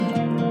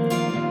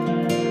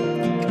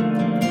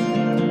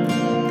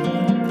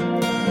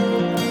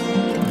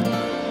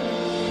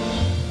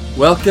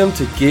Welcome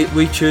to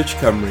Gateway Church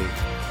Cymru,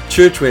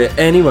 church where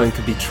anyone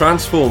can be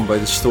transformed by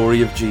the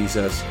story of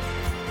Jesus.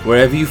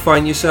 Wherever you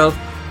find yourself,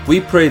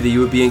 we pray that you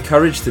will be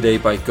encouraged today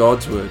by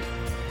God's word.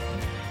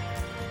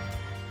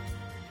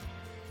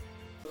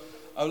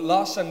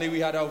 Last Sunday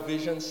we had our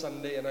Vision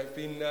Sunday, and I've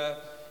been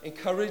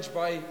encouraged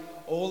by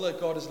all that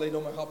God has laid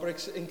on my heart,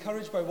 but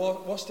encouraged by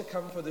what's to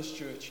come for this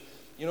church.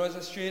 You know, as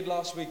I shared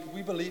last week,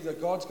 we believe that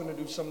God's going to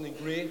do something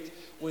great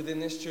within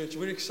this church.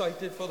 We're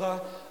excited for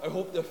that. I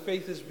hope the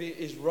faith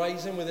is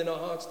rising within our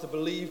hearts to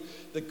believe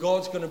that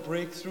God's going to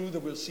break through,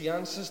 that we'll see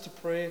answers to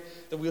prayer,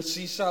 that we'll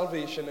see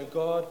salvation, and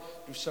God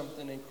do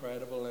something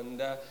incredible.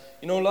 And,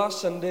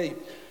 last Sunday,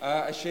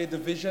 I shared the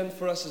vision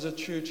for us as a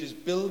church is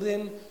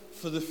building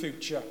for the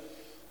future.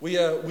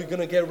 We're going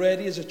to get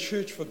ready as a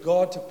church for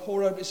God to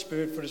pour out His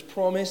Spirit, for His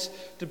promise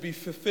to be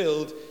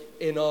fulfilled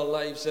in our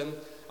lives. And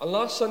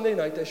last Sunday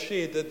night, I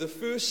shared that the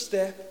first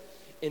step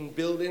in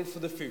building for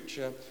the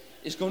future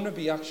is going to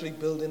be actually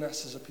building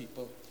us as a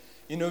people.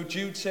 You know,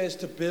 Jude says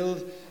to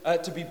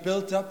be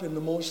built up in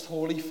the most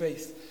holy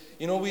faith.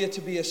 You know, we are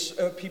to be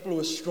a people who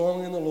are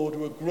strong in the Lord,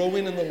 who are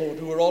growing in the Lord,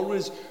 who are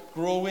always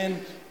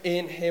growing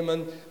in Him.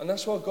 And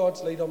that's what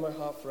God's laid on my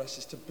heart for us,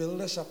 is to build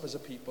us up as a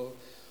people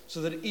so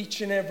that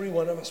each and every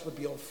one of us would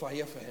be on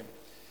fire for Him.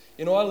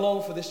 You know, I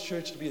long for this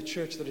church to be a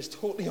church that is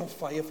totally on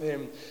fire for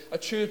Him. A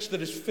church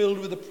that is filled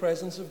with the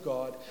presence of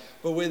God,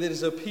 but where there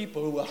is a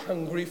people who are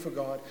hungry for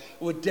God,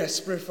 who are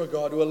desperate for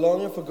God, who are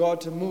longing for God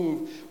to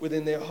move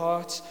within their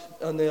hearts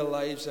and their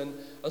lives. And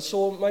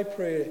so my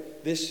prayer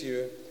this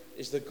year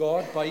is that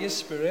God, by His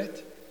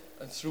Spirit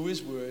and through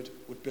His Word,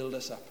 would build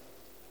us up.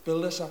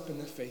 Build us up in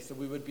the faith, that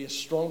we would be a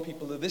strong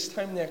people, that this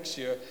time next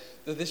year,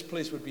 that this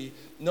place would be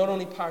not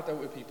only packed out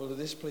with people, that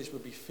this place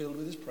would be filled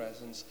with His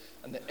presence,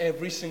 and that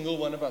every single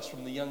one of us,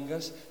 from the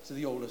youngest to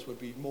the oldest, would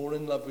be more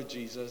in love with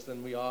Jesus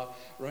than we are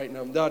right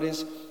now. That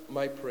is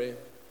my prayer.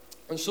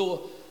 And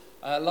so,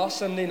 last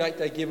Sunday night,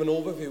 I gave an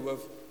overview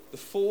of the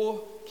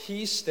 4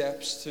 key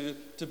steps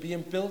to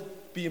being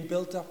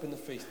built up in the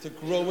faith, to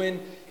growing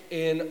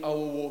in our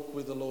walk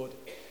with the Lord.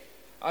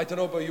 I don't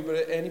know about you,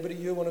 but anybody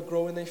here want to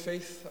grow in their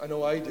faith? I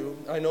know I do.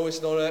 I know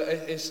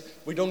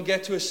we don't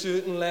get to a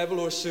certain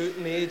level or a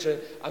certain age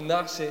and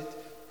that's it.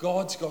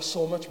 God's got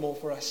so much more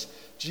for us.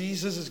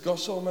 Jesus has got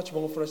so much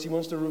more for us. He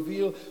wants to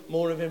reveal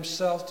more of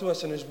Himself to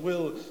us and His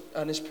will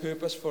and His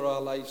purpose for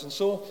our lives. And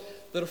so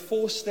there are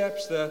 4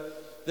 steps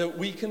that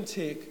we can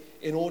take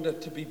in order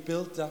to be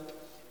built up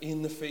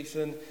in the faith.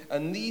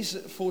 And these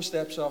 4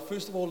 steps are,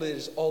 first of all, there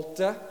is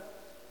altar,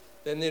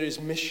 then there is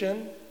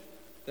mission,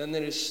 then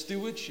there is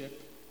stewardship,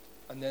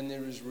 and then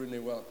there is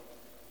renewal.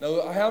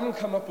 Now, I haven't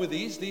come up with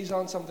these. These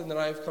aren't something that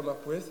I've come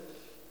up with.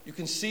 You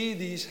can see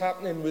these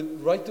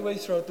happening right the way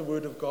throughout the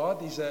Word of God.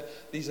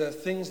 These are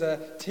things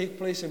that take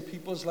place in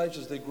people's lives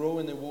as they grow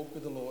and they walk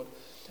with the Lord.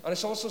 And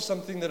it's also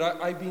something that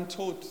I've been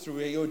taught through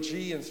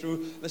AOG and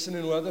through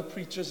listening to other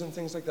preachers and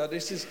things like that.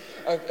 This is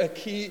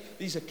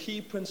these are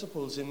key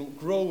principles in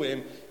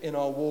growing in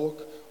our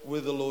walk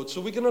with the Lord.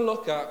 So we're going to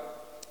look at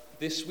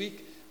this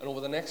week, and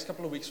over the next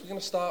couple of weeks, we're going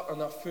to start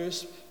on our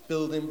first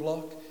building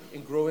block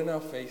in growing our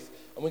faith.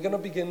 And we're going to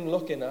begin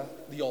looking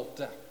at the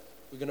altar.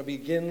 We're going to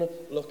begin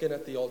looking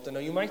at the altar. Now,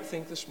 you might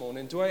think this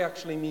morning, do I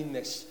actually mean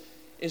this?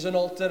 Is an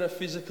altar a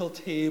physical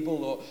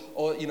table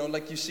or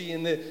like you see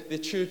in the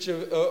Church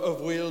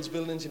of Wales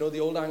buildings, the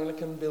old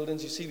Anglican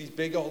buildings, you see these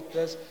big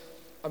altars?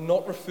 I'm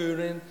not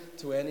referring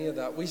to any of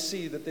that. We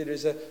see that there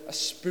is a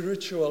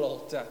spiritual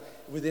altar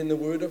within the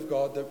Word of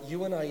God that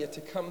you and I are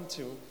to come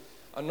to,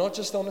 and not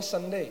just on a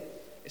Sunday.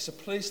 It's a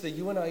place that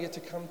you and I are to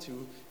come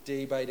to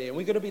day by day. And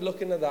we're going to be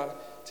looking at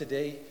that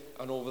today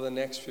and over the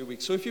next few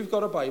weeks. So if you've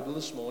got a Bible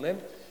this morning,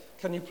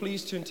 can you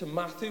please turn to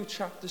Matthew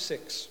chapter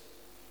 6.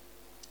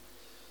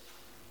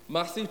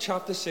 Matthew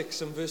chapter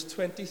 6 and verse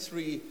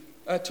 25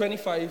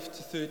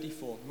 to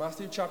 34.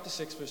 Matthew chapter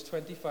 6 verse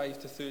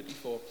 25 to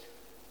 34.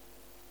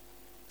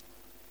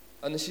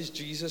 And this is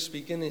Jesus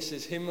speaking. This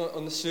is Him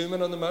on the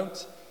Sermon on the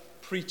Mount,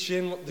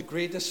 preaching the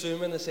greatest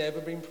sermon that's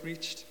ever been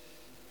preached.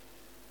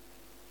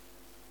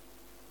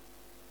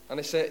 And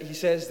he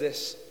says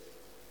this.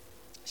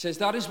 He says,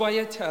 "That is why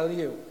I tell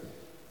you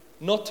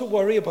not to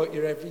worry about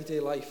your everyday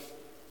life,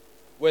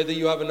 whether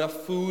you have enough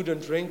food and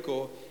drink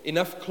or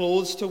enough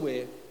clothes to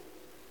wear.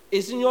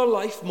 Isn't your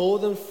life more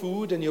than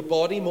food and your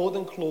body more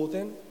than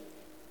clothing?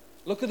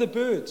 Look at the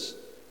birds.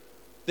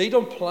 They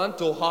don't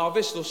plant or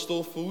harvest or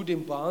store food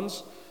in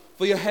barns,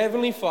 for your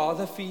heavenly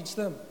Father feeds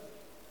them.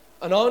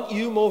 And aren't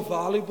you more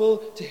valuable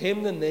to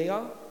Him than they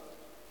are?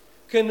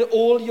 Can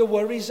all your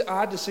worries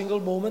add a single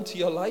moment to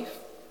your life?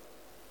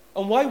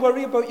 And why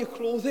worry about your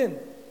clothing?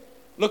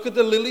 Look at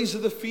the lilies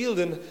of the field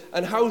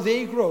and how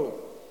they grow.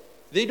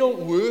 They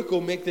don't work or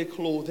make their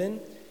clothing,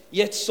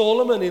 yet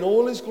Solomon in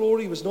all his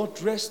glory was not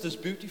dressed as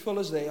beautiful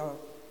as they are.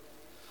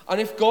 And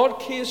if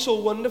God cares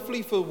so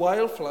wonderfully for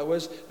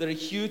wildflowers that are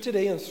hewn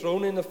today and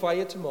thrown in the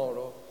fire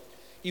tomorrow,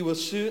 He will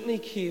certainly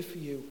care for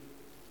you.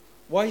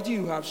 Why do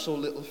you have so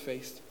little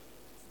faith?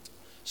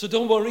 So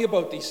don't worry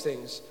about these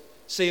things,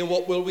 saying,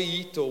 what will we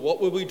eat, or what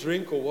will we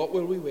drink, or what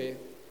will we wear?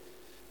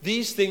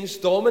 These things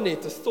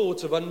dominate the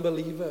thoughts of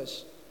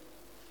unbelievers.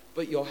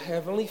 But your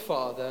heavenly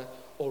Father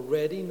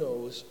already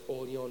knows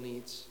all your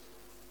needs.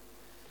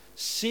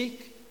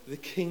 Seek the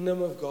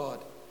kingdom of God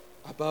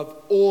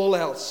above all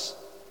else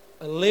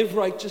and live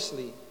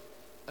righteously,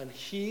 and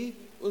He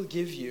will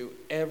give you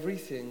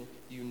everything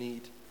you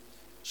need.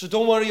 So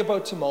don't worry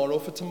about tomorrow,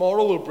 for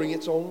tomorrow will bring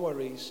its own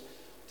worries.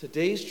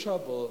 Today's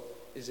trouble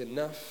is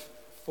enough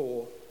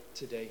for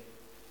today.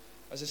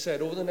 As I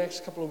said, over the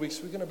next couple of weeks,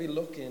 we're going to be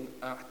looking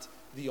at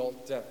the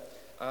altar.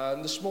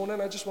 And this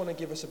morning, I just want to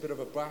give us a bit of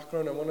a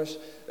background. I want us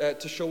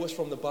to show us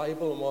from the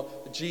Bible and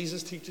what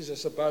Jesus teaches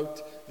us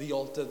about the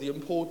altar, the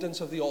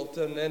importance of the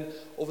altar. And then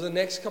over the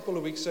next couple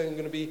of weeks, I'm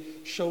going to be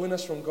showing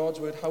us from God's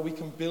Word how we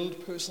can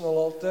build personal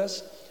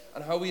altars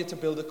and how we are to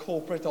build a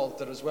corporate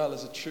altar as well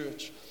as a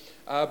church.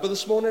 But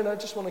this morning, I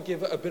just want to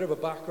give a bit of a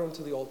background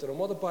to the altar and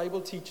what the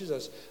Bible teaches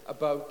us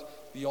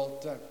about the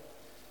altar.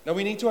 Now,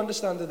 we need to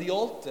understand that the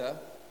altar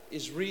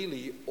is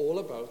really all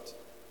about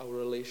our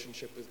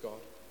relationship with God.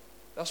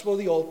 That's what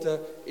the altar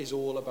is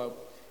all about.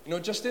 You know,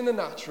 just in the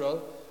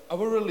natural,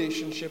 our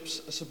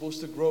relationships are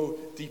supposed to grow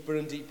deeper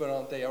and deeper,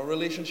 aren't they? Our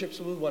relationships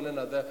with one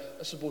another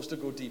are supposed to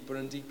go deeper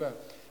and deeper.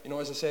 You know,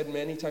 as I said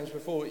many times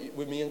before,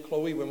 with me and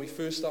Chloe, when we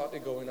first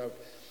started going out,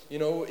 you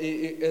know,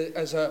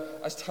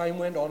 as time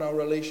went on, our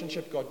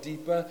relationship got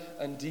deeper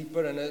and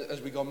deeper, and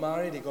as we got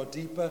married, it got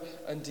deeper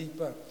and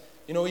deeper.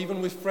 You know,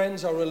 even with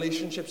friends, our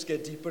relationships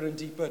get deeper and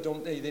deeper,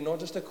 don't they? They're not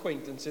just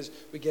acquaintances.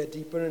 We get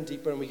deeper and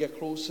deeper, and we get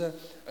closer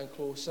and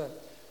closer.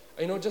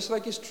 And, you know, just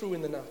like it's true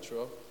in the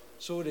natural,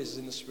 so it is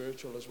in the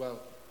spiritual as well.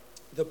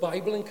 The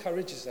Bible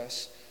encourages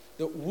us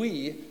that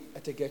we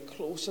are to get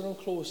closer and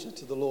closer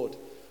to the Lord.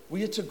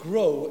 We are to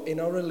grow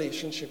in our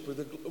relationship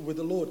with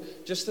the Lord.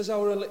 Just as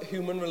our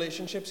human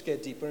relationships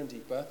get deeper and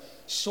deeper,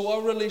 so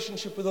our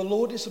relationship with the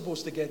Lord is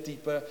supposed to get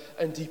deeper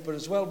and deeper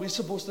as well. We're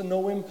supposed to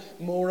know Him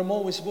more and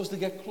more. We're supposed to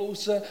get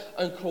closer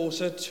and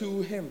closer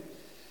to Him.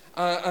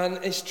 And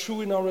it's true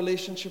in our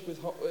relationship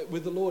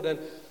with the Lord. And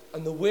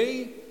the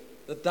way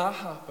that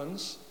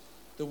happens,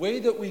 the way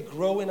that we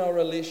grow in our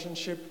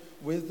relationship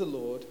with the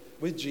Lord,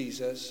 with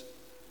Jesus,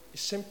 is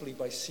simply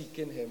by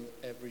seeking Him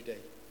every day.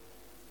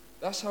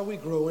 That's how we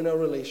grow in our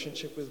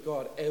relationship with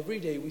God. Every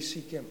day we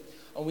seek Him.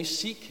 And we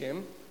seek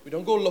Him. We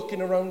don't go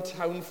looking around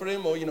town for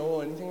Him or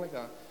anything like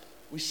that.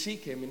 We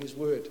seek Him in His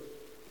Word.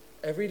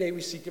 Every day we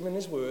seek Him in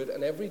His Word,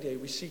 and every day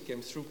we seek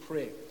Him through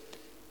prayer.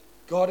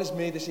 God has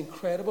made this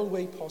incredible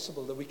way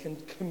possible that we can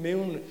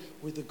commune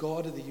with the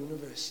God of the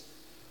universe.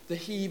 That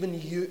He even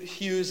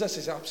hears us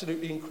is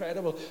absolutely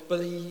incredible.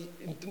 But He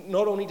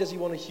not only does He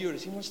want to hear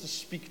us, He wants to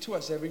speak to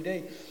us every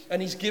day.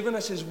 And He's given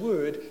us His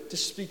Word to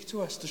speak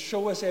to us, to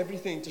show us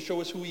everything, to show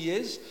us who He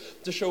is,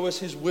 to show us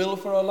His will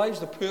for our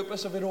lives, the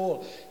purpose of it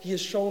all. He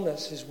has shown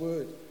us His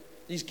Word.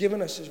 He's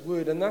given us His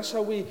Word. And that's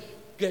how we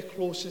get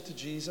closer to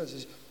Jesus,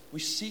 is we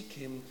seek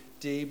Him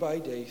day by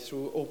day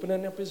through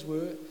opening up His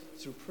Word,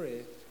 through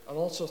prayer, and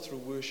also through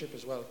worship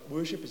as well.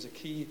 Worship is a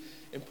key,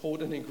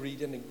 important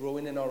ingredient in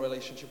growing in our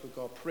relationship with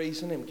God,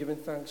 praising Him, giving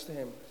thanks to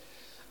Him.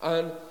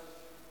 And,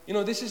 you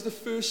know, this is the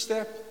first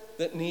step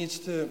that needs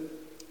to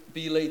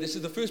be laid. This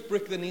is the first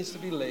brick that needs to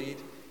be laid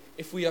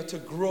if we are to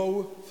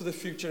grow for the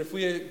future. If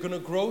we are going to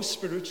grow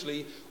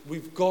spiritually,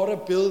 we've got to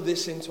build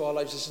this into our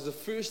lives. This is the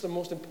first and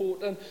most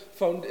important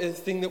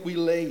thing that we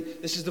lay.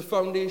 This is the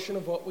foundation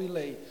of what we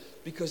lay,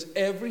 because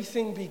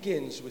everything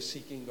begins with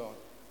seeking God.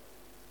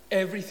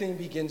 Everything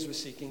begins with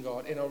seeking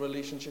God in our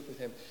relationship with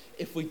Him.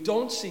 If we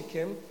don't seek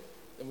Him,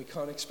 then we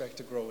can't expect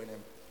to grow in Him.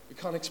 We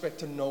can't expect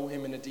to know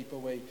Him in a deeper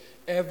way.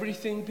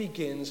 Everything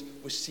begins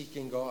with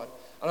seeking God.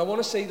 And I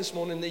want to say this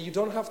morning that you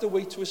don't have to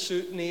wait to a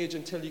certain age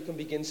until you can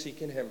begin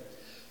seeking Him.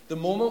 The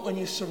moment when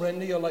you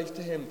surrender your life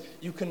to Him,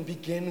 you can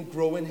begin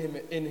growing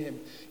in Him.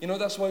 You know,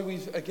 that's why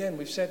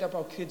we've set up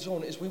our Kids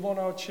Zone, is we want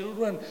our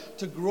children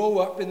to grow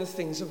up in the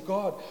things of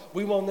God.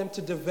 We want them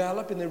to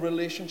develop in their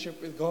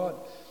relationship with God.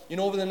 You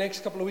know, over the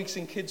next couple of weeks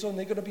in Kids Zone,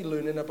 they're going to be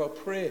learning about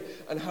prayer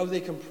and how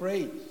they can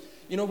pray.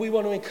 You know, we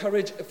want to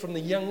encourage from the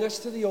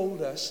youngest to the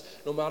oldest,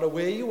 no matter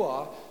where you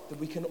are, that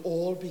we can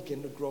all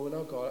begin to grow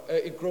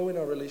in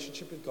our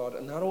relationship with God.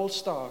 And that all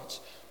starts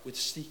with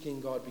seeking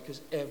God,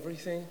 because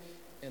everything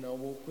in our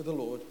walk with the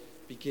Lord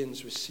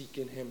begins with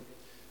seeking Him.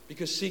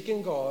 Because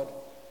seeking God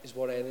is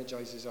what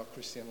energizes our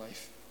Christian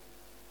life.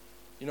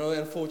 You know,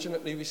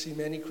 unfortunately, we see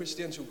many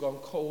Christians who've gone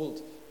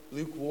cold,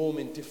 lukewarm,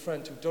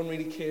 indifferent, who don't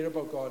really care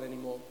about God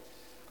anymore.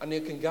 And I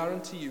can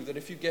guarantee you that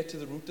if you get to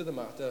the root of the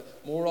matter,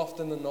 more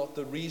often than not,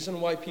 the reason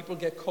why people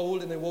get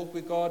cold in their walk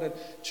with God and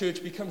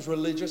church becomes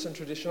religious and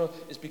traditional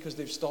is because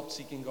they've stopped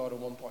seeking God at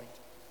one point.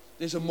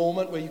 There's a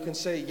moment where you can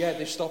say, yeah,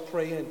 they've stopped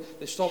praying,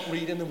 they've stopped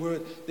reading the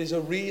Word. There's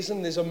a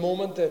reason, there's a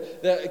moment that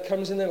it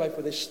comes in their life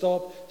where they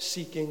stop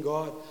seeking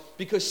God.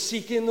 Because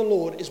seeking the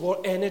Lord is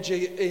what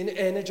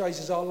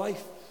energizes our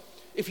life.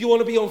 If you want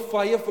to be on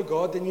fire for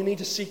God, then you need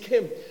to seek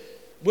Him.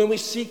 When we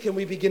seek Him,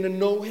 we begin to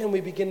know Him.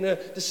 We begin to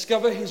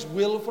discover His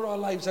will for our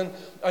lives. And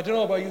I don't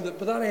know about you,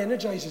 but that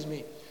energizes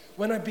me.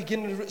 When I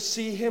begin to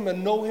see Him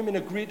and know Him in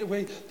a greater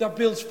way, that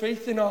builds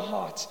faith in our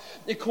hearts.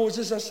 It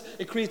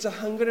creates a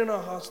hunger in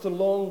our hearts to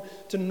long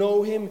to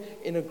know Him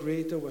in a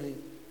greater way.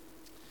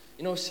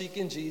 You know,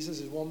 seeking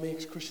Jesus is what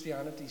makes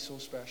Christianity so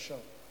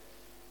special.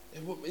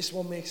 It's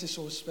what makes it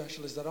so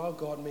special, is that our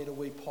God made a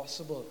way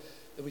possible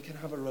that we can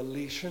have a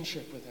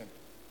relationship with Him.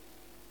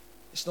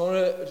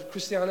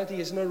 Christianity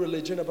isn't a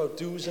religion about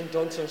do's and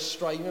don'ts and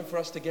striving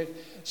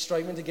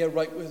to get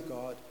right with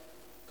God.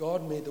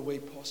 God made the way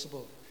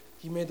possible.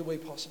 He made the way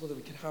possible that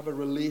we can have a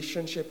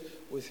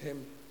relationship with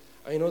Him.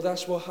 And you know,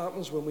 that's what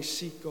happens when we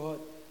seek God.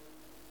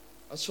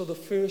 And so the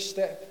first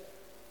step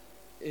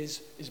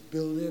is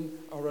building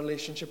our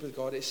relationship with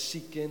God, is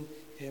seeking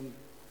Him.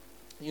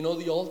 You know,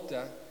 the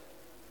altar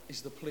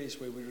is the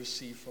place where we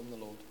receive from the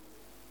Lord.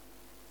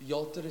 The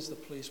altar is the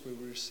place where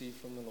we receive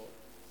from the Lord.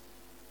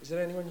 Is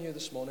there anyone here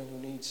this morning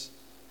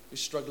who's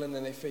struggling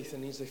in their faith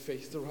and needs their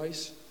faith to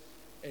rise?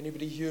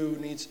 Anybody here who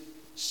needs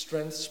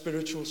strength,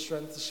 spiritual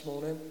strength this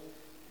morning?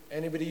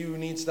 Anybody who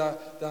needs that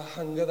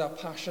hunger, that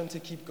passion to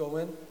keep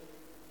going?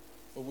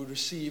 Well, we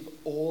receive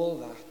all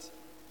that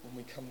when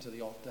we come to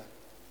the altar.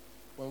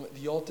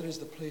 The altar is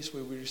the place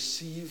where we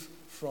receive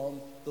from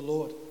the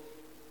Lord.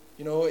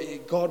 You know,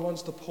 God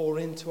wants to pour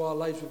into our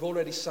lives. We've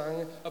already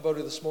sang about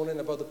it this morning,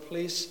 about the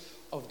place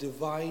of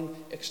divine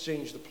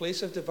exchange. The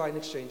place of divine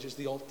exchange is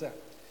the altar.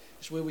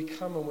 It's where we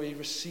come and we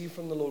receive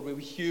from the Lord, where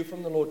we hear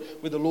from the Lord,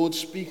 where the Lord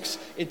speaks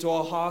into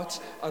our hearts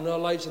and our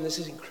lives. And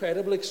this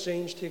incredible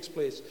exchange takes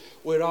place,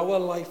 where our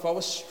life,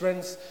 our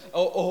strength,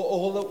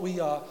 all that we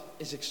are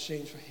is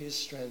exchanged for His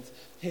strength,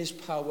 His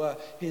power,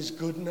 His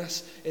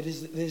goodness.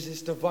 There's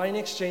this divine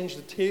exchange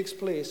that takes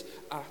place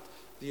at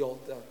the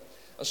altar.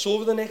 And so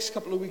over the next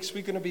couple of weeks,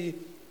 we're going to be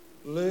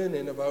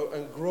learning about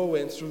and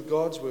growing through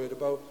God's Word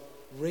about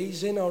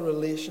raising our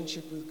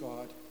relationship with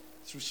God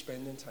through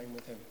spending time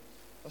with Him.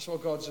 That's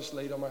what God's just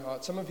laid on my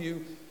heart. Some of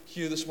you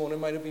here this morning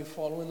might have been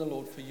following the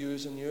Lord for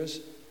years and years.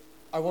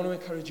 I want to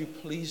encourage you,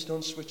 please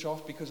don't switch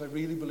off, because I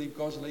really believe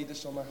God's laid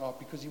this on my heart,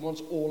 because He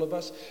wants all of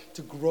us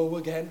to grow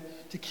again,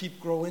 to keep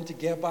growing, to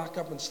get back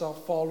up and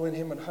start following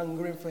Him and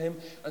hungering for Him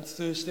and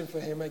thirsting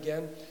for Him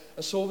again.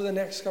 And so over the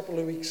next couple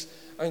of weeks,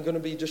 I'm going to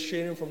be just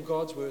sharing from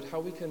God's Word how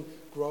we can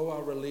grow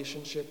our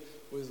relationship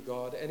with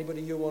God.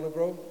 Anybody here want to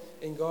grow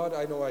in God?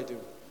 I know I do.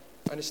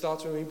 And it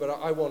starts with me, but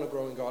I want to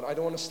grow in God. I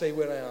don't want to stay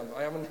where I am.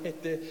 I haven't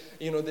hit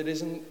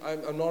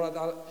I'm not at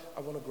that.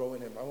 I want to grow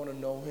in Him. I want to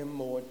know Him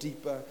more,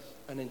 deeper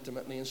and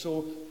intimately. And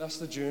so that's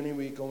the journey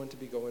we're going to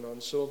be going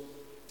on. So,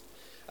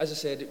 as I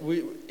said,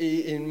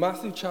 in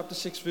Matthew chapter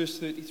 6, verse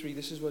 33,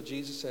 this is what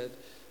Jesus said.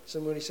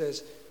 Somewhere He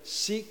says,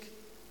 seek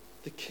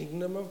the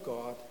kingdom of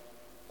God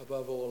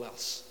above all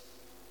else.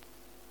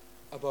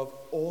 Above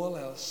all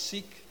else,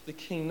 seek the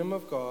kingdom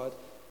of God,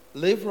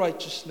 live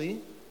righteously,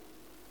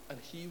 and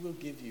He will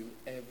give you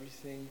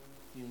everything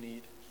you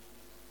need.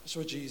 That's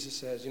what Jesus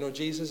says. You know,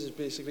 Jesus is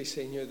basically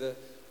saying here that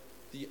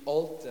the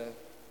altar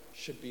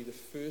should be the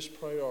first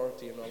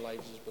priority in our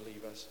lives as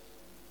believers.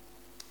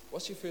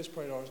 What's your first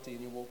priority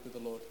in your walk with the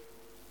Lord?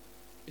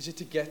 Is it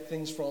to get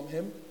things from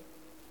Him?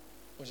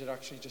 Or is it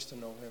actually just to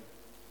know Him?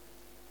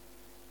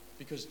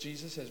 Because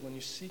Jesus says, when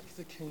you seek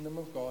the kingdom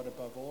of God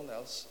above all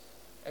else,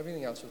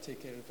 everything else will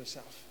take care of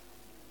itself.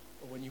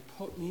 But when you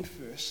put me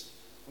first,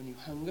 when you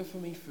hunger for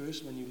me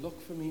first, when you look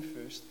for me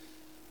first,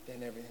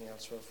 then everything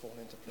else will fall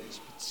into place.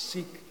 But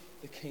seek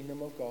the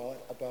kingdom of God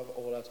above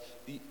all else.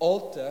 The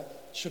altar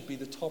should be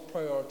the top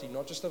priority,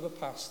 not just of a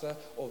pastor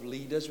or of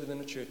leaders within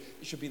the church.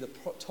 It should be the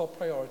top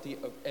priority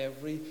of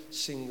every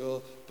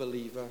single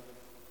believer.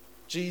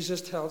 Jesus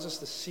tells us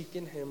that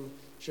seeking Him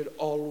should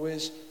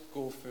always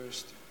go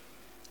first.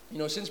 You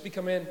know, since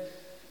becoming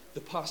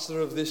the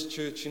pastor of this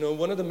church, you know,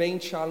 one of the main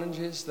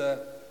challenges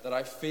that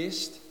I've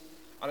faced,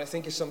 and I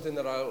think it's something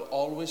that I'll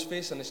always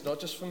face, and it's not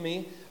just for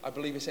me, I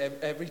believe it's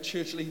every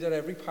church leader,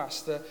 every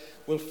pastor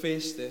will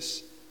face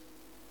this.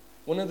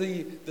 One of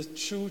the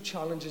true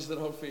challenges that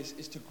I'll face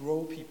is to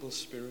grow people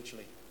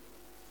spiritually.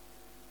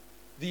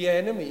 The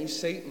enemy,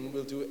 Satan,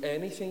 will do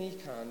anything he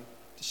can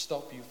to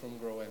stop you from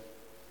growing.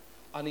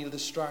 And he'll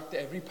distract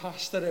every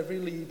pastor, every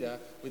leader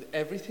with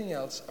everything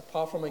else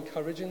apart from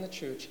encouraging the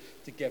church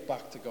to get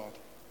back to God.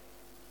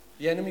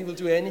 The enemy will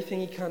do anything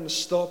he can to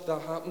stop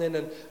that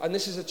happening. And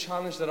this is a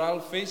challenge that I'll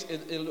face.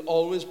 It'll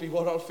always be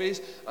what I'll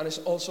face. And it's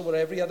also what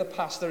every other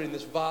pastor in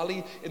this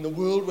valley, in the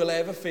world, will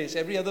ever face.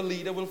 Every other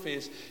leader will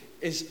face,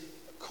 is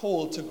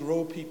called to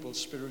grow people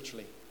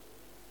spiritually.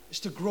 It's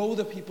to grow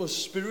the people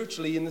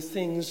spiritually in the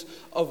things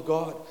of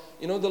God.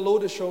 You know, the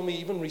Lord has shown me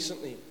even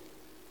recently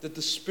that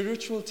the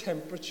spiritual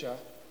temperature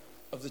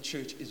of the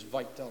church is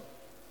vital.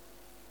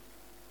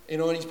 You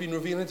know, and He's been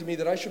revealing to me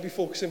that I should be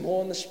focusing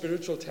more on the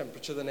spiritual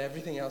temperature than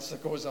everything else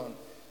that goes on.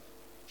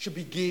 should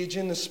be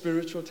gauging the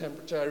spiritual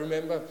temperature. I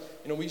remember,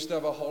 we used to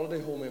have a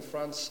holiday home in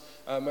France,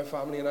 my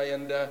family and I,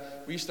 and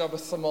we used to have a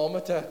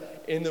thermometer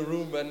in the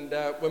room. And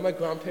when my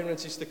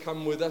grandparents used to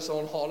come with us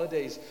on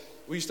holidays,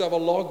 we used to have a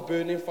log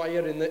burning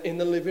fire in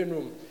the living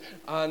room.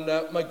 And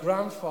my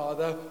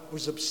grandfather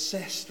was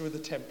obsessed with the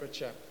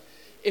temperature.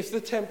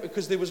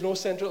 Because there was no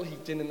central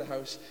heating in the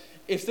house,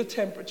 if the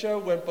temperature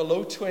went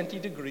below 20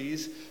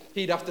 degrees,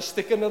 he'd have to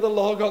stick another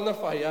log on the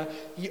fire.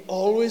 He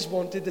always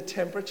wanted the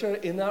temperature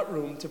in that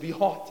room to be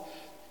hot.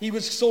 He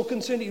was so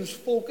concerned, he was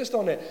focused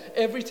on it.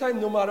 Every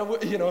time, no matter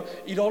what,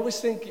 he'd always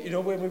think,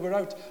 when we were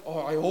out,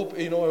 I hope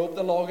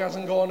the log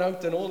hasn't gone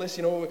out and all this,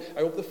 I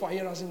hope the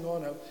fire hasn't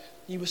gone out.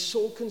 He was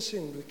so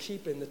concerned with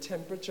keeping the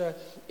temperature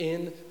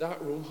in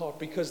that room hot,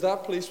 because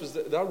that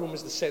room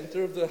was the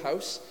center of the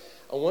house.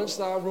 And once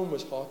that room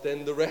was hot,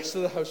 then the rest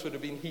of the house would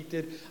have been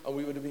heated and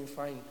we would have been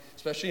fine.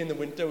 Especially in the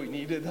winter, we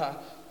needed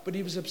that. But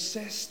he was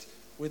obsessed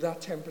with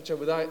that temperature,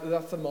 with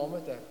that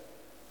thermometer.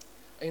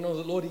 And the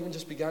Lord even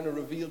just began to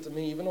reveal to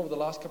me, even over the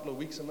last couple of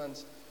weeks and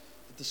months,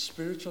 that the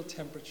spiritual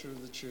temperature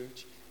of the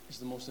church is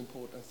the most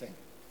important thing.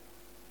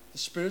 The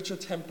spiritual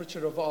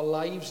temperature of our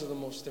lives are the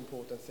most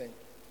important thing.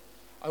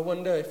 I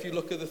wonder if you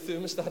look at the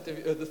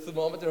thermostat, or the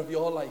thermometer of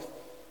your life,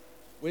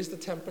 where's the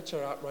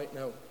temperature at right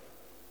now?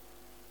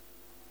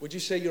 Would you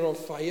say you're on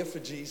fire for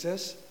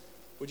Jesus?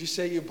 Would you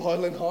say you're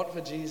boiling hot for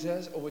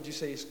Jesus? Or would you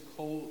say it's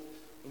cold,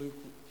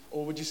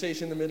 or would you say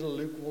it's in the middle,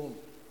 lukewarm?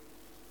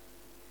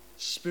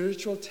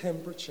 Spiritual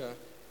temperature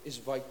is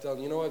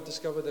vital. I've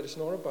discovered that it's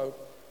not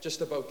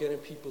just about getting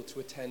people to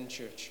attend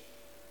church.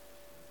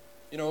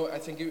 I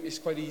think it's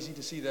quite easy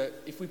to see that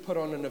if we put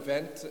on an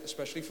event,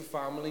 especially for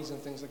families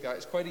and things like that,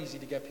 it's quite easy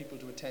to get people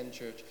to attend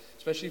church,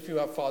 especially if you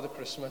have Father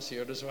Christmas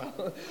here as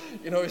well.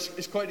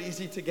 It's quite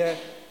easy to get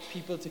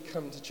people to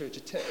come to church.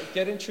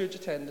 Getting church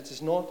attendance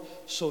is not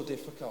so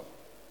difficult.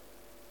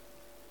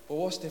 But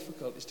what's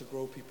difficult is to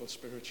grow people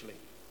spiritually,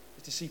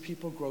 is to see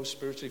people grow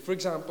spiritually. For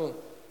example,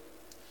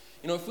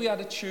 if we had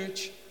a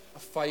church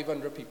of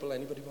 500 people,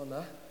 anybody want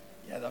that?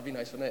 Yeah, that'd be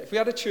nice, wouldn't it? If we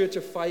had a church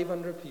of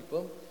 500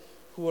 people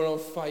who were on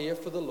fire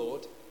for the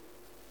Lord,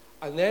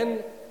 and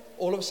then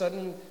all of a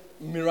sudden,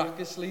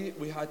 miraculously,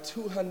 we had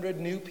 200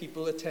 new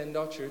people attend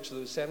our church. So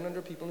there were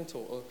 700 people in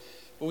total,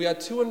 but we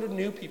had 200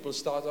 new people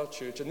start our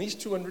church, and these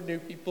 200 new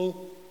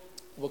people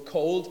were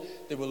cold,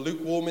 they were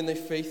lukewarm in their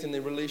faith and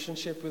their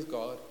relationship with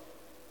God.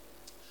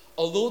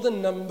 Although the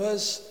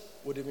numbers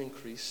would have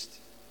increased,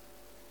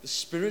 the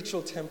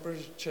spiritual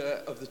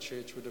temperature of the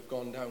church would have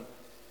gone down.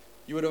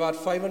 You would have had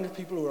 500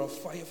 people who were on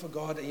fire for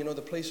God.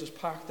 The place was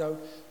packed out.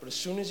 But as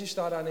soon as you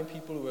start adding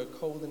people who are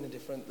cold and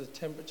indifferent, the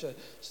temperature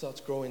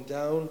starts growing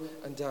down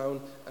and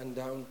down and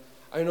down.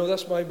 I know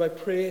that's my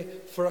prayer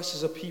for us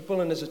as a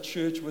people and as a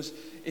church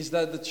is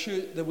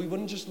that we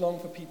wouldn't just long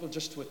for people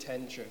just to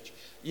attend church.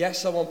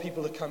 Yes, I want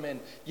people to come in.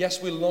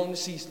 Yes, we long to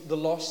see the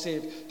lost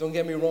saved. Don't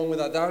get me wrong with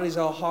that. That is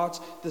our heart's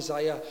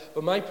desire.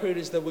 But my prayer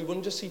is that we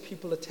wouldn't just see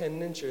people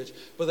attending church,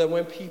 but that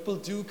when people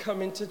do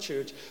come into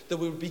church, that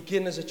we would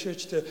begin as a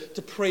church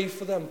to pray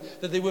for them,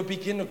 that they would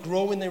begin to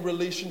grow in their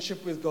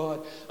relationship with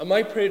God. And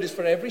my prayer is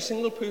for every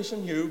single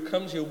person here who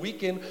comes here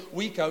week in,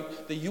 week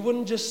out, that you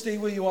wouldn't just stay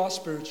where you are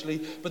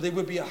spiritually, but there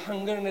would be a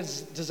hunger and a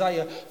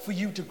desire for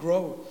you to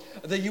grow,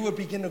 that you would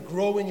begin to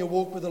grow in your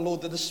walk with the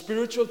Lord, that the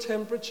spiritual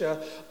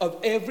temperature of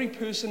every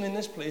person in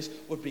this place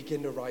would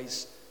begin to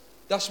rise.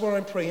 That's what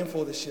I'm praying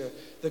for this year.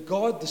 That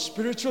God, the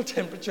spiritual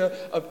temperature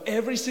of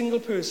every single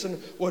person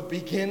would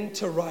begin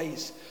to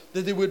rise.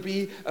 That there would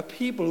be a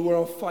people who are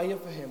on fire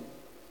for Him.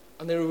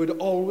 And they would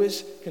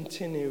always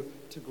continue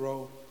to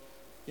grow.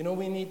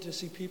 We need to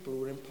see people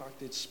who are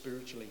impacted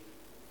spiritually.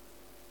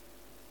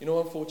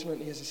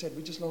 Unfortunately, as I said,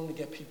 we just long to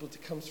get people to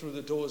come through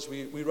the doors.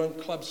 We run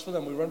clubs for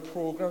them. We run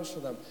programs for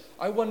them.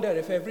 I wonder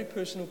if every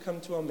person who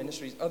comes to our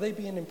ministries, are they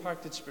being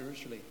impacted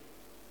spiritually?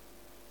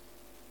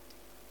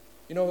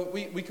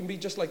 We can be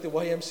just like the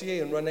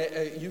YMCA and run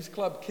a youth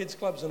club, kids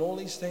clubs, and all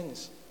these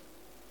things.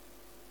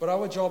 But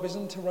our job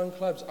isn't to run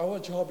clubs. Our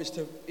job is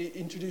to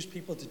introduce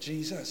people to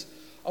Jesus.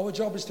 Our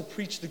job is to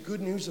preach the good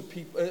news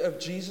of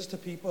Jesus to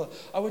people.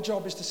 Our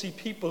job is to see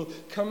people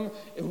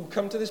who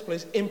come to this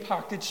place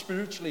impacted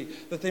spiritually,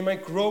 that they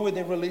might grow in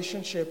their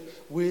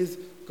relationship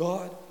with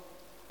God.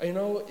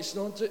 It's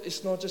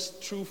not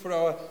just true for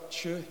our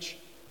church.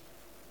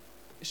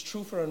 It's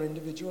true for our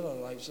individual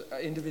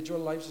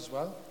lives as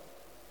well.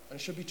 And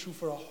it should be true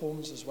for our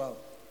homes as well.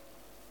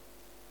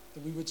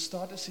 That we would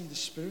start to see the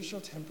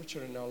spiritual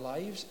temperature in our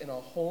lives, in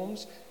our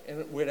homes,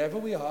 and wherever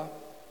we are,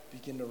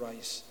 begin to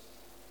rise.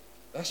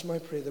 That's my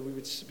prayer, that we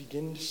would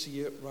begin to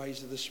see it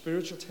rise, that the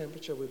spiritual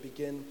temperature would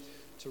begin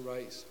to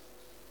rise.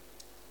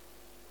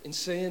 In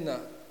saying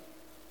that,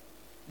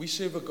 we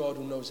serve a God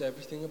who knows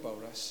everything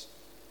about us.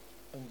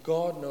 And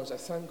God knows, I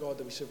thank God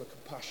that we serve a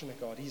compassionate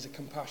God. He's a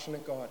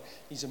compassionate God.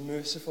 He's a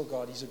merciful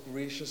God. He's a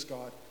gracious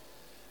God.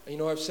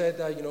 And I've said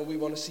that, we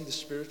want to see the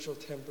spiritual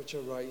temperature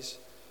rise.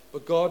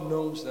 But God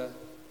knows that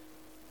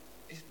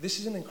this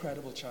is an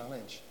incredible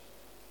challenge.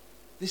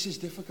 This is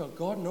difficult.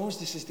 God knows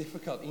this is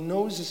difficult. He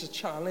knows it's a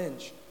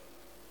challenge.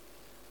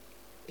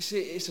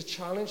 It's a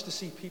challenge to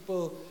see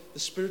people, the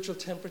spiritual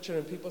temperature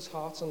in people's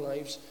hearts and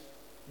lives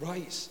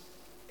rise.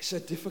 It's a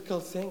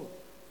difficult thing.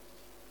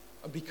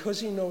 And because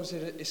he knows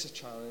it's a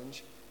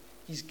challenge,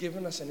 he's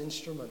given us an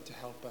instrument to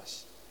help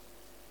us.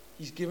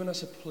 He's given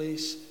us a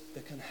place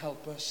that can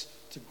help us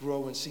to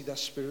grow and see that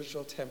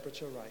spiritual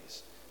temperature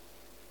rise.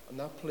 And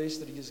that place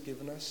that he has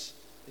given us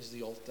is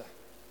the altar.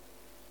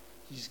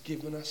 He's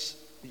given us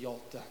the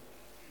altar.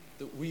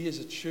 That we as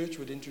a church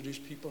would introduce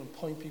people and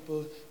point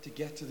people to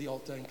get to the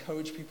altar,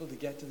 encourage people to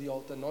get to the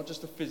altar, not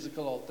just a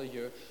physical altar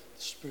here,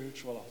 the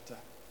spiritual altar.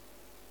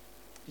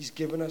 He's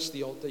given us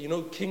the altar. You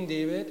know, King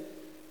David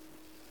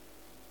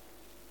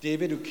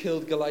who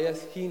killed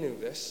Goliath, he knew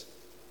this.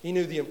 He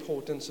knew the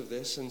importance of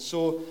this. And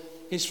so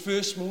his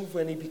first move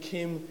when he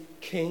became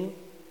king,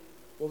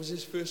 what was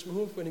his first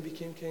move when he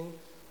became king?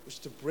 Was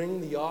to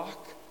bring the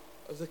Ark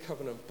of the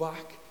Covenant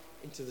back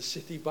into the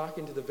city, back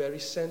into the very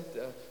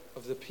center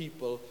of the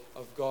people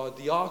of God.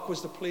 The Ark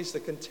was the place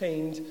that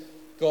contained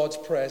God's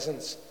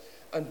presence.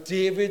 And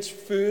David's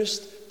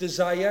first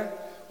desire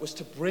was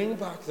to bring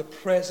back the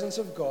presence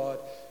of God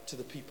to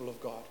the people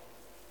of God.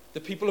 The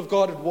people of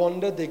God had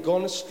wandered, they'd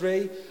gone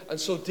astray, and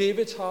so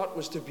David's heart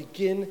was to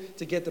begin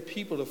to get the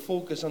people to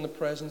focus on the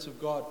presence of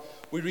God.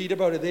 We read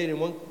about it there in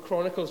 1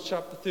 Chronicles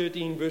chapter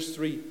 13, verse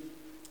 3. It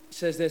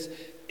says this,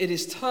 "It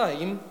is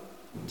time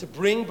to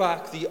bring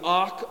back the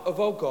ark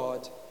of our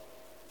God,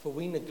 for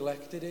we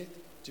neglected it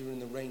during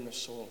the reign of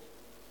Saul."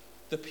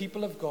 The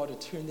people of God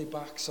had turned their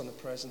backs on the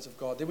presence of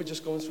God. They were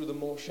just going through the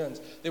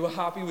motions. They were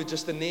happy with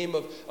just the name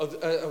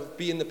of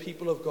being the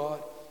people of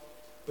God.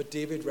 But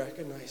David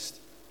recognized,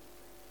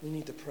 we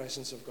need the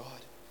presence of God.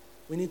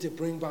 We need to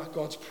bring back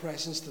God's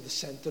presence to the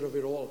center of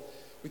it all.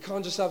 We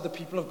can't just have the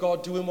people of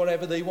God doing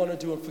whatever they want to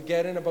do and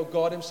forgetting about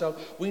God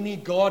himself. We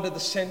need God at the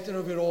center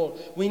of it all.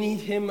 We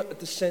need him at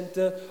the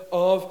center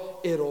of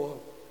it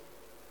all.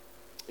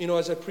 You know,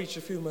 as I preached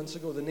a few months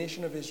ago, the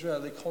nation of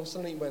Israel, they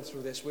constantly went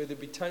through this, where there'd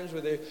be times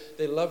where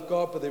they loved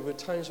God, but there were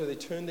times where they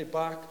turned their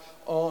back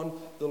on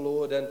the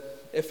Lord. And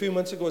a few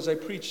months ago, as I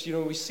preached, you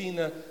know, we've seen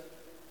that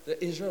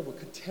Israel were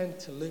content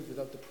to live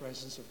without the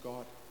presence of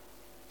God.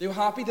 They were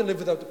happy to live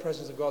without the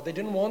presence of God. They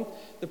didn't want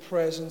the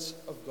presence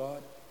of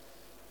God.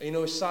 And you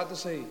know, it's sad to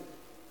say,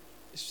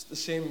 it's the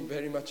same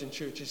very much in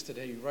churches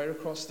today, right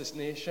across this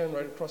nation,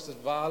 right across this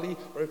valley,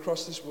 right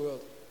across this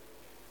world.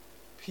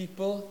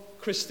 People,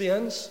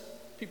 Christians,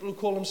 people who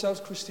call themselves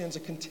Christians,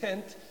 are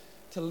content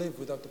to live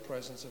without the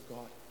presence of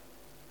God.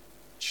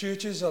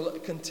 Churches are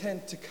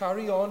content to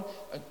carry on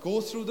and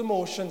go through the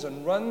motions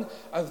and run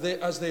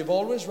as they've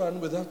always run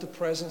without the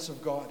presence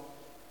of God.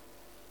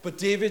 But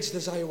David's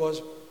desire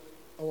was,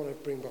 I want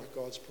to bring back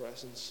God's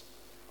presence.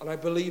 And I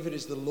believe it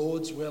is the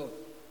Lord's will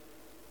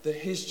that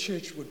his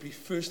church would be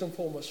first and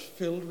foremost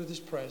filled with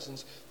his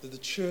presence, that the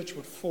church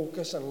would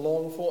focus and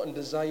long for and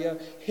desire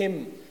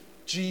him,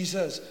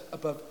 Jesus,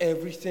 above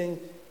everything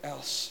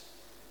else.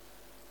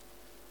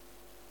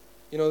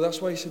 You know,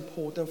 that's why it's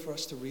important for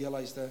us to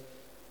realize that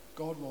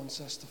God wants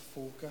us to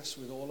focus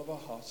with all of our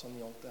hearts on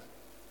the altar,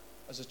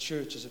 as a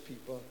church, as a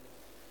people.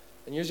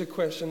 And here's a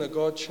question that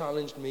God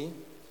challenged me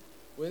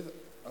with,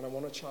 and I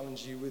want to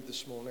challenge you with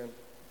this morning.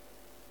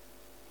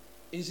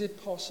 Is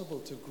it possible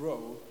to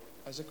grow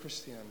as a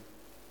Christian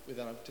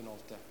without an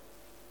altar?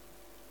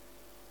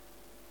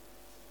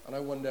 And I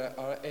wonder,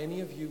 are any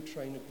of you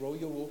trying to grow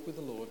your walk with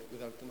the Lord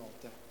without an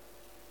altar?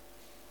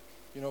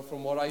 You know,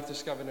 from what I've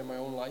discovered in my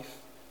own life,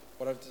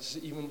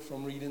 even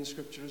from reading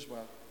scripture as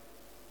well,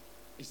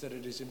 is that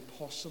it is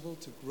impossible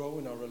to grow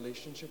in our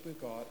relationship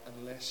with God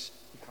unless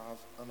we have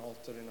an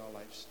altar in our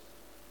lives.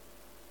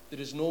 There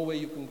is no way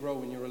you can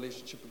grow in your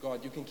relationship with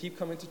God. You can keep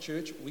coming to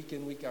church week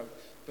in, week out,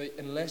 but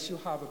unless you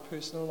have a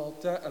personal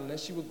altar,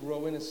 unless you are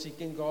growing and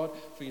seeking God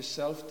for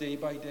yourself day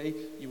by day,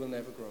 you will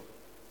never grow.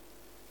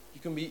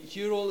 You can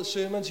hear all the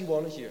sermons you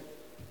want to hear.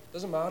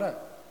 Doesn't matter.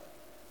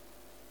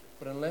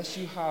 But unless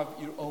you have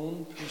your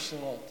own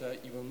personal altar,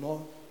 you will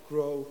not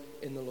grow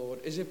in the Lord.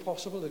 Is it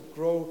possible to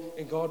grow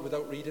in God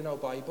without reading our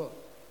Bible?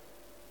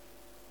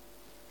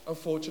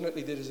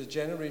 Unfortunately, there is a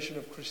generation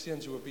of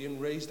Christians who are being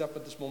raised up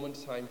at this moment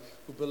in time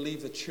who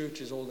believe the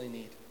church is all they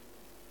need.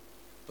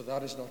 But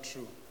that is not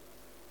true.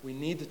 We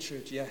need the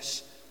church,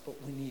 yes, but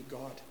we need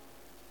God.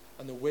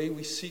 And the way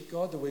we seek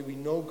God, the way we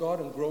know God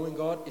and grow in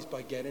God is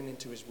by getting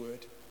into his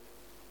word.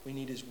 We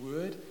need his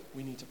word.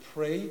 We need to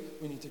pray.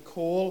 We need to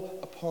call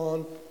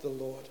upon the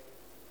Lord.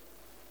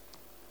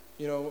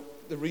 You know,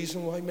 the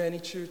reason why many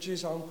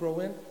churches aren't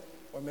growing,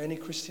 why many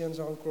Christians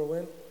aren't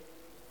growing,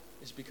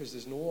 is because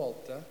there's no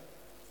altar,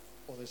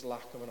 or there's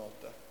lack of an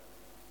altar.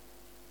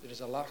 There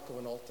is a lack of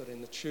an altar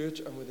in the church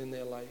and within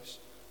their lives.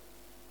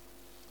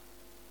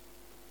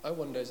 I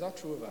wonder, is that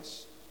true of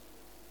us?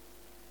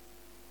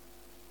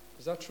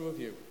 Is that true of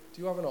you?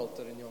 Do you have an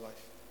altar in your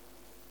life?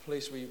 A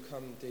place where you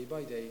come day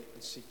by day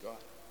and seek God?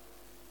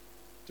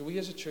 Do we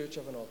as a church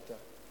have an altar?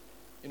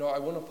 You know, I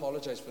won't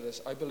apologize for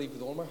this. I believe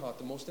with all my heart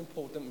the most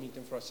important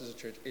meeting for us as a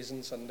church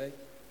isn't Sunday.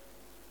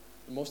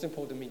 The most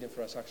important meeting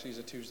for us actually is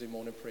a Tuesday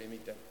morning prayer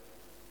meeting.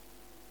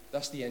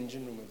 That's the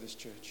engine room of this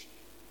church.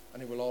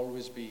 and it will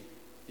always be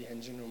the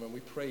engine room. And we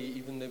pray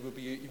even there will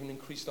be even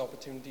increased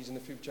opportunities in the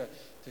future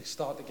to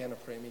start again a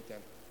prayer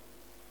meeting.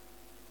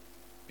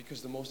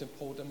 Because the most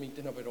important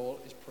meeting of it all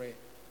is prayer.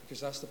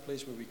 Because that's the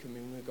place where we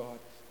commune with God,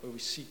 where we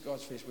seek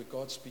God's face, where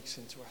God speaks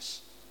into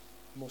us.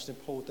 The most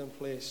important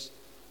place.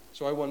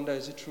 So I wonder,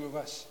 is it true of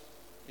us?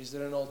 Is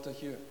there an altar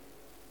here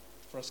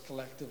for us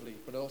collectively,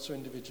 but also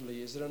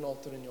individually? Is there an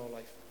altar in your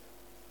life?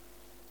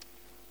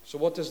 So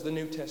what does the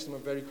New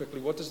Testament, very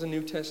quickly, what does the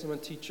New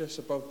Testament teach us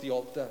about the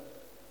altar?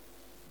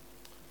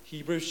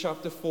 Hebrews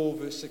chapter 4,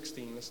 verse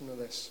 16. Listen to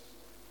this.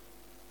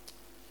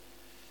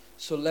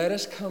 So let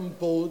us come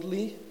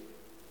boldly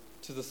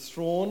to the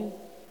throne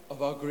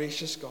of our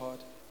gracious God.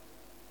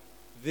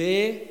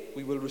 There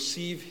we will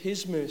receive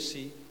his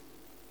mercy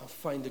and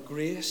find the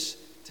grace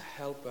to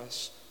help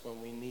us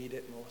when we need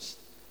it most.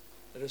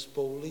 Let us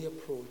boldly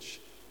approach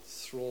the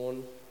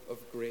throne of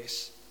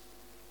grace.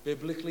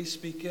 Biblically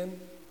speaking,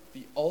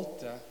 the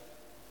altar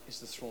is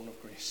the throne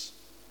of grace.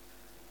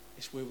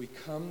 It's where we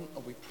come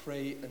and we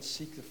pray and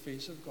seek the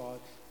face of God.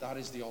 That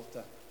is the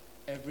altar.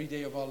 Every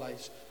day of our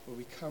lives, where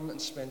we come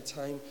and spend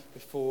time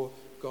before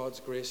God's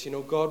grace. You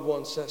know, God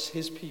wants us,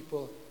 his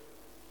people,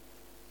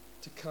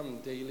 to come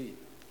daily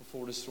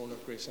before his throne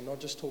of grace and not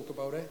just talk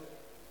about it.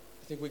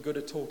 I think we're good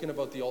at talking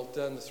about the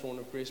altar and the throne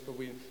of grace, but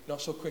we're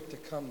not so quick to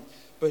come.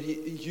 But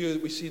here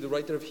we see the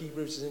writer of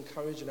Hebrews is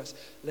encouraging us.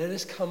 Let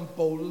us come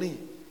boldly.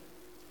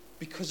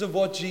 Because of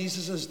what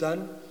Jesus has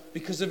done,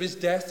 because of his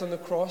death on the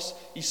cross,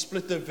 he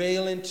split the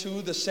veil in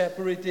two, the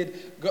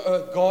separated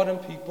God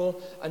and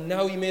people, and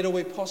now he made a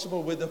way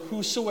possible where the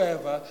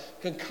whosoever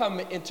can come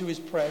into his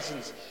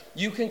presence.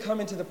 You can come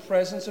into the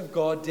presence of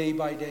God day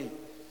by day.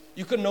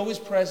 You can know his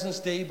presence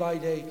day by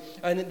day.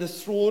 And the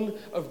throne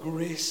of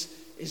grace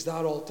is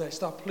that altar. It's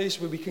that place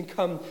where we can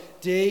come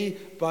day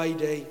by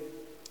day.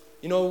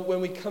 You know, when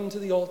we come to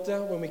the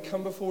altar, when we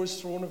come before his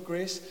throne of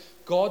grace,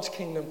 God's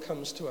kingdom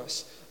comes to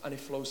us and it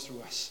flows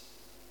through us.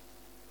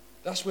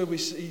 That's where we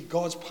see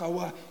God's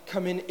power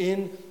coming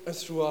in and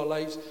through our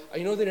lives.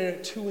 And you know, there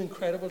are two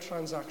incredible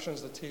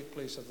transactions that take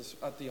place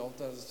at the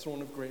altar, the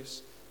throne of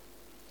grace.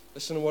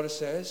 Listen to what it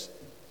says.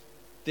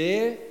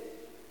 There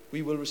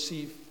we will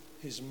receive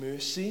his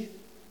mercy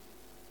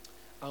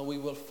and we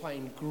will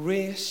find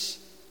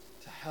grace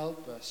to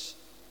help us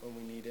when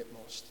we need it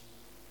most.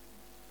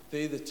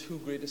 They're the two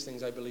greatest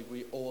things I believe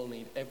we all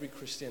need, every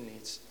Christian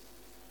needs.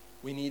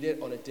 We need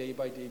it on a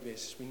day-by-day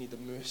basis. We need the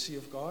mercy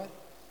of God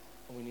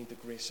and we need the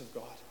grace of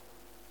God.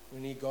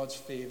 We need God's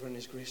favor and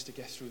his grace to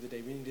get through the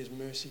day. We need his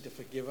mercy to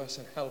forgive us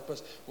and help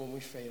us when we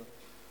fail.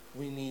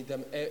 We need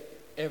them.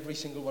 Every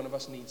single one of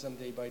us needs them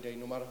day by day.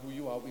 No matter who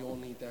you are, we all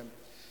need them.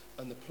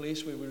 And the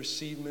place where we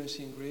receive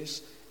mercy and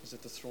grace is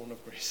at the throne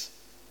of grace.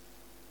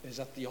 It is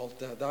at the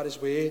altar. That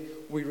is where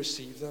we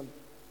receive them.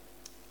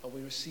 And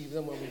we receive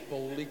them when we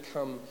boldly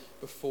come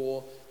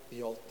before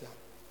the altar.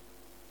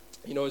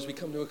 You know, as we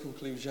come to a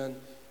conclusion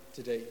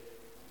today,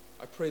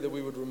 I pray that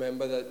we would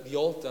remember that the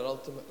altar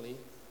ultimately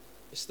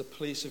is the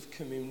place of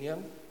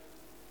communion,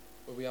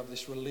 where we have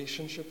this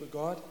relationship with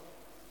God.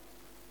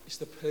 It's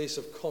the place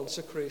of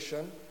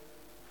consecration,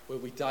 where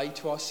we die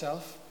to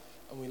ourselves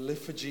and we live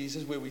for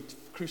Jesus, where we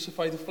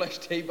crucify the flesh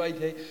day by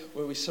day,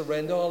 where we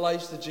surrender our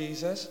lives to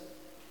Jesus.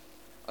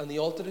 And the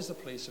altar is the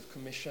place of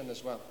commission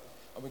as well.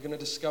 And we're going to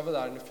discover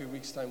that in a few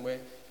weeks' time, where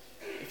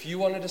if you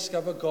want to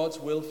discover God's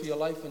will for your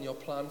life and your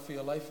plan for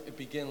your life, it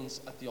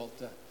begins at the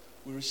altar.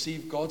 We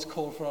receive God's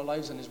call for our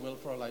lives and his will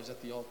for our lives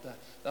at the altar.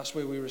 That's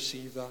where we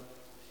receive that.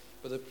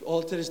 But the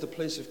altar is the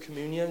place of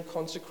communion,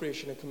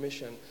 consecration, and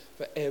commission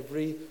for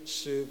every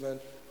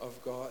servant of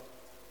God.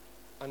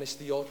 And it's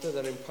the altar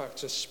that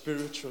impacts us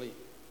spiritually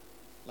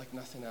like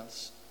nothing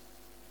else.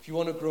 If you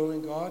want to grow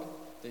in God,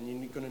 then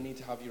you're going to need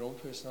to have your own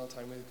personal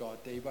time with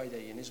God day by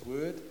day in his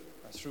word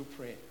and through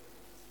prayer.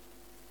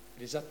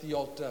 It is at the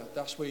altar.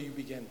 That's where you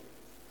begin.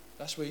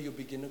 That's where you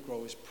begin to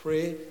grow, is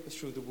pray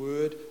through the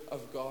word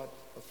of God.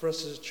 And for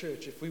us as a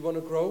church, if we want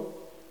to grow,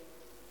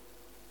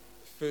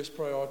 the first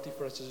priority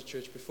for us as a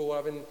church, before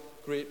having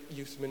great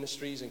youth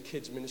ministries and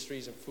kids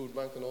ministries and food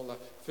bank and all that,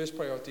 first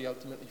priority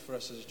ultimately for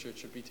us as a church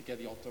should be to get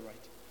the altar right.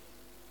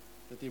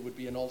 That there would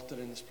be an altar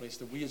in this place,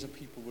 that we as a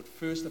people would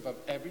first, above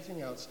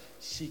everything else,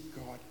 seek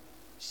God.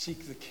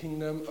 Seek the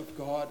kingdom of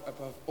God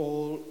above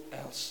all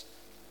else.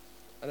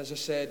 And as I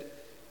said,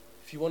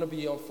 if you want to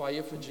be on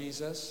fire for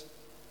Jesus,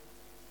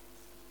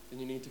 then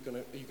you're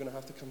going to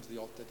have to come to the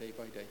altar day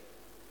by day.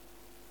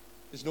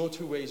 There's no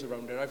two ways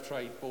around it. I've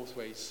tried both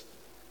ways.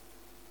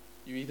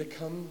 You either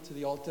come to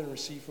the altar and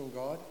receive from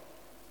God,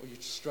 or you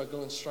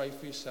struggle and strive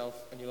for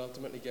yourself, and you'll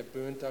ultimately get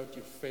burnt out,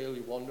 you'll fail,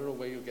 you wander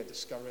away, you'll get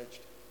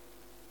discouraged.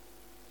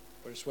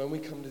 But it's when we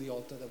come to the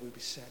altar that we'll be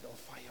set on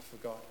fire for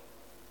God.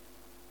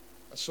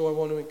 And so I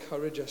want to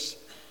encourage us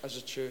as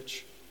a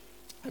church.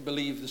 I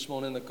believe this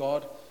morning that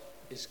God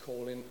is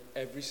calling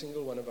every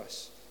single one of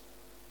us,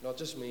 not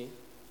just me,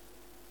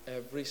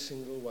 every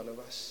single one of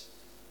us,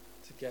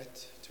 to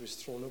get to his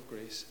throne of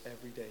grace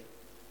every day.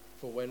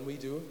 For when we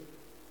do,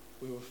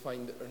 we will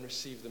find and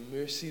receive the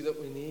mercy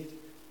that we need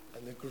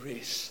and the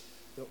grace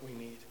that we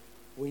need.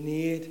 We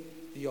need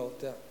the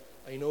altar.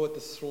 I know at the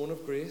throne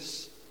of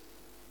grace,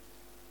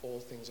 all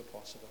things are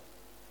possible.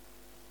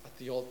 At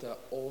the altar,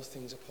 all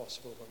things are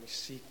possible when we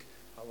seek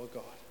our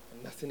God.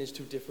 And nothing is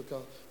too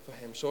difficult for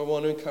him. So I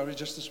want to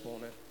encourage us this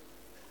morning.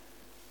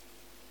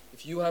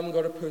 If you haven't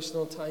got a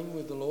personal time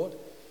with the Lord,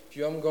 if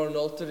you haven't got an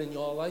altar in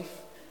your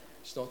life,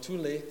 it's not too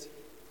late.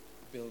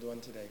 Build one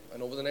today.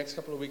 And over the next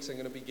couple of weeks, I'm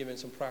going to be giving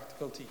some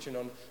practical teaching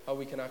on how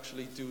we can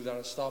actually do that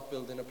and start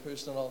building a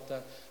personal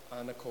altar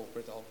and a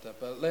corporate altar.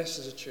 But let's,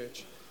 as a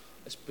church,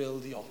 let's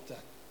build the altar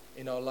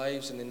in our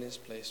lives and in this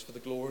place for the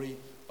glory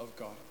of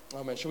God.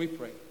 Amen. Shall we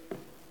pray?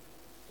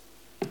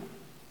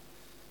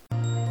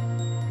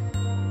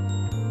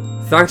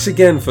 Thanks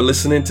again for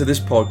listening to this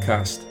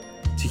podcast.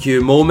 To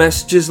hear more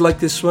messages like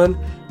this one,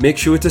 make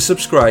sure to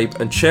subscribe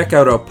and check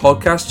out our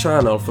podcast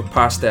channel for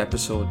past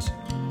episodes.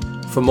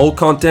 For more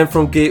content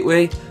from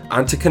Gateway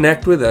and to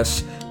connect with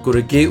us, go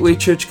to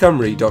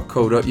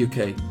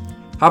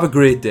gatewaychurchcumry.co.uk. Have a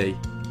great day.